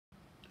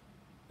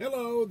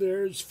Hello,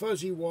 there's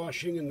fuzzy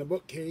washing in the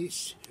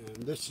bookcase, and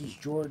this is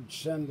George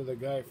Senda, the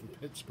guy from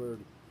Pittsburgh.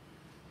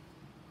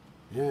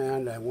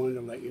 And I wanted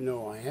to let you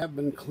know I have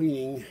been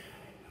cleaning,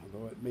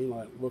 although it may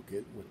not look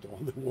it with all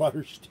the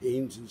water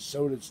stains and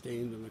soda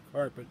stains on the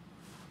carpet.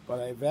 But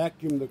I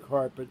vacuumed the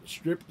carpet,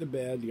 stripped the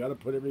bed, you got to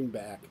put everything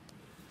back.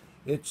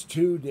 It's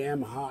too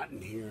damn hot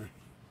in here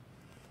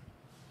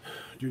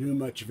to do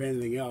much of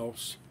anything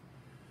else.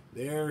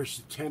 There's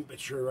the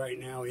temperature right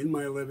now in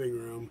my living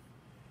room.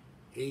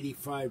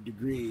 85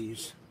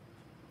 degrees,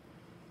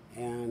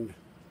 and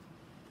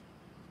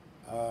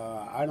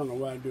I don't know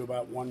what I do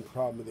about one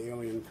problem with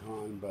Alien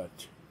Con,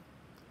 but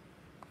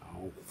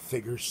I'll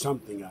figure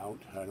something out.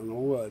 I don't know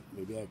what.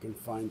 Maybe I can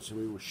find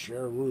somebody who will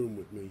share a room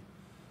with me.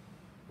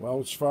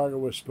 Wells Fargo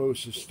was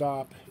supposed to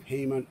stop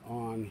payment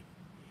on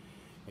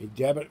a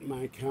debit in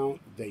my account.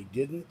 They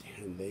didn't,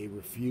 and they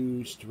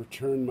refused to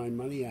return my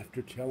money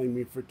after telling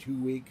me for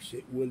 2 weeks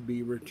it would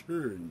be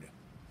returned.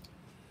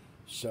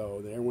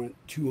 So there went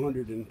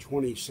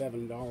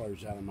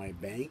 $227 out of my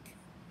bank,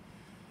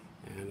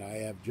 and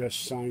I have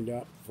just signed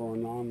up for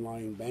an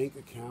online bank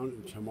account,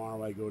 and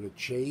tomorrow I go to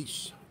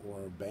Chase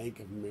or Bank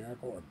of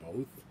America or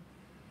both.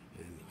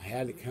 And I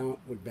had an account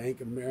with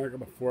Bank of America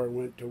before I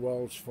went to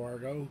Wells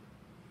Fargo,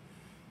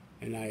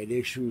 and I had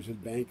issues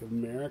with Bank of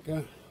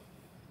America.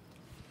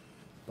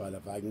 But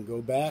if I can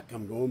go back,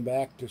 I'm going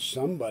back to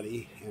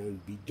somebody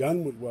and be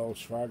done with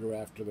Wells Fargo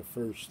after the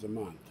first of the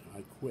month.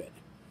 I quit.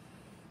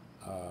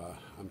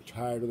 I'm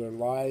tired of their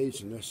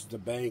lies, and this is the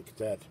bank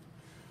that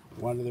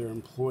one of their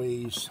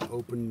employees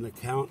opened an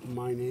account in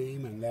my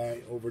name, and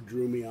they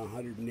overdrew me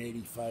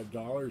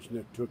 $185, and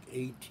it took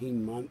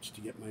 18 months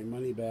to get my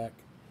money back,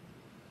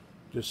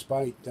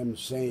 despite them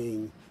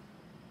saying,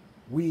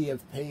 we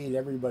have paid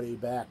everybody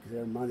back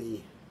their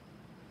money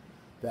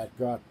that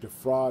got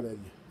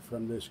defrauded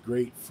from this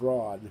great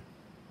fraud.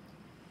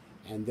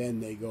 And then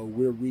they go,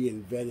 we're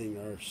reinventing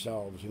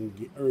ourselves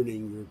and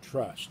earning your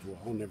trust. Well,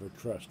 I'll never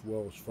trust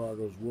Wells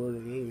Fargo's word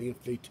on anything.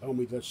 If they tell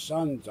me the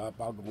sun's up,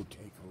 I'll go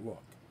take a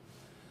look.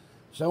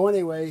 So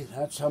anyway,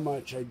 that's how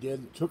much I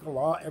did. Took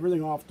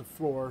everything off the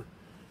floor.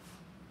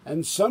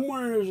 And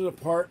somewhere in his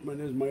apartment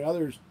is my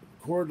other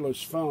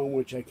cordless phone,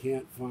 which I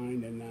can't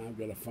find, and now I've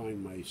got to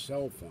find my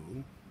cell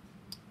phone.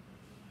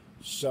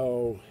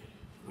 So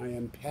I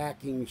am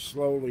packing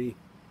slowly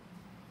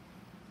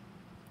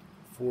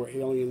for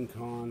Alien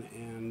Con,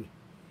 and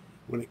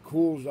when it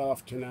cools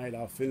off tonight,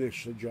 I'll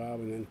finish the job,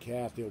 and then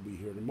Kathy will be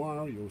here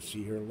tomorrow. You'll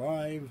see her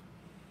live,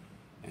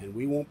 and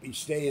we won't be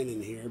staying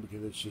in here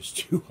because it's just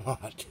too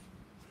hot.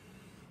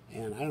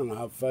 And I don't know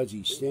how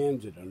Fuzzy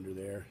stands it under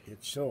there.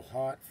 It's so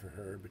hot for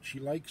her, but she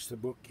likes the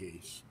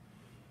bookcase.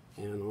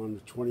 And on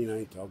the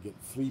 29th, I'll get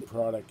flea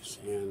products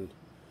and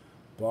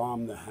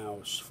bomb the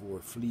house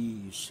for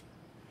fleas.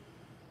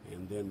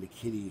 And then the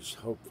kitties,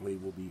 hopefully,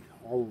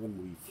 all of them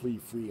will be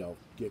flea-free. I'll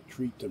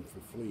treat them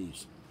for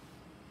fleas.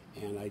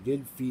 And I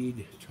did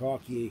feed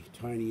Talkie,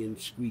 Tiny, and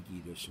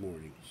Squeaky this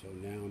morning. So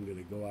now I'm going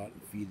to go out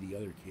and feed the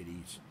other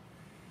kitties.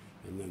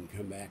 And then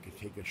come back and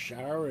take a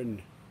shower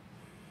and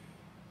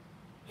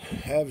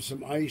have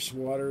some ice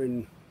water.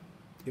 And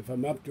if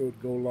I'm up to it,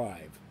 go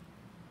live.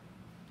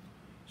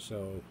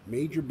 So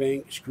Major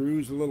Bank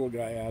screws the little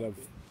guy out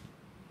of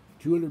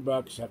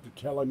 $200 after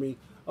telling me,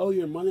 oh,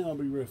 your money will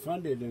be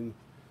refunded in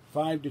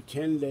 5 to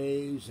 10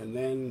 days, and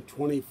then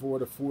 24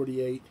 to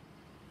 48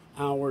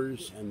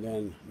 hours, and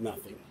then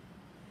nothing.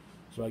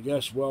 So I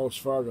guess Wells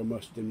Fargo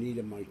must have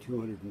needed my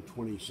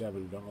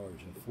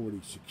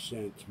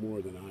 $227.46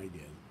 more than I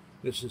did.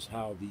 This is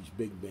how these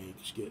big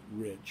banks get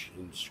rich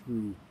and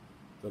screw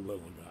the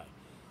little guy.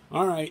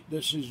 All right,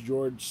 this is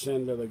George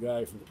Senda, the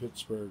guy from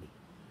Pittsburgh.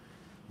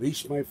 At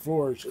least my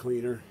floor is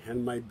cleaner,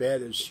 and my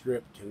bed is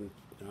stripped, and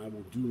I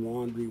will do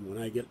laundry when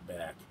I get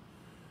back.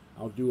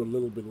 I'll do a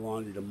little bit of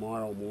laundry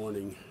tomorrow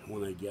morning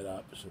when I get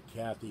up, so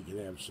Kathy can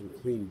have some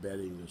clean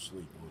bedding to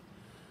sleep on.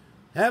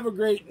 Have a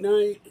great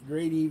night,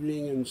 great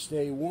evening, and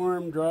stay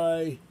warm,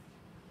 dry,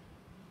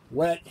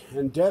 wet,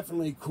 and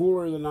definitely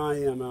cooler than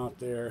I am out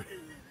there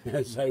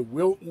as I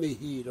wilt in the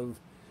heat of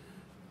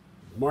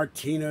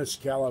Martinez,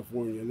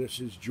 California.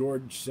 This is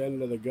George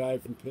Senda, the guy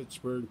from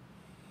Pittsburgh.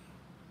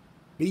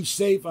 Be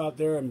safe out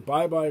there, and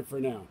bye-bye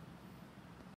for now.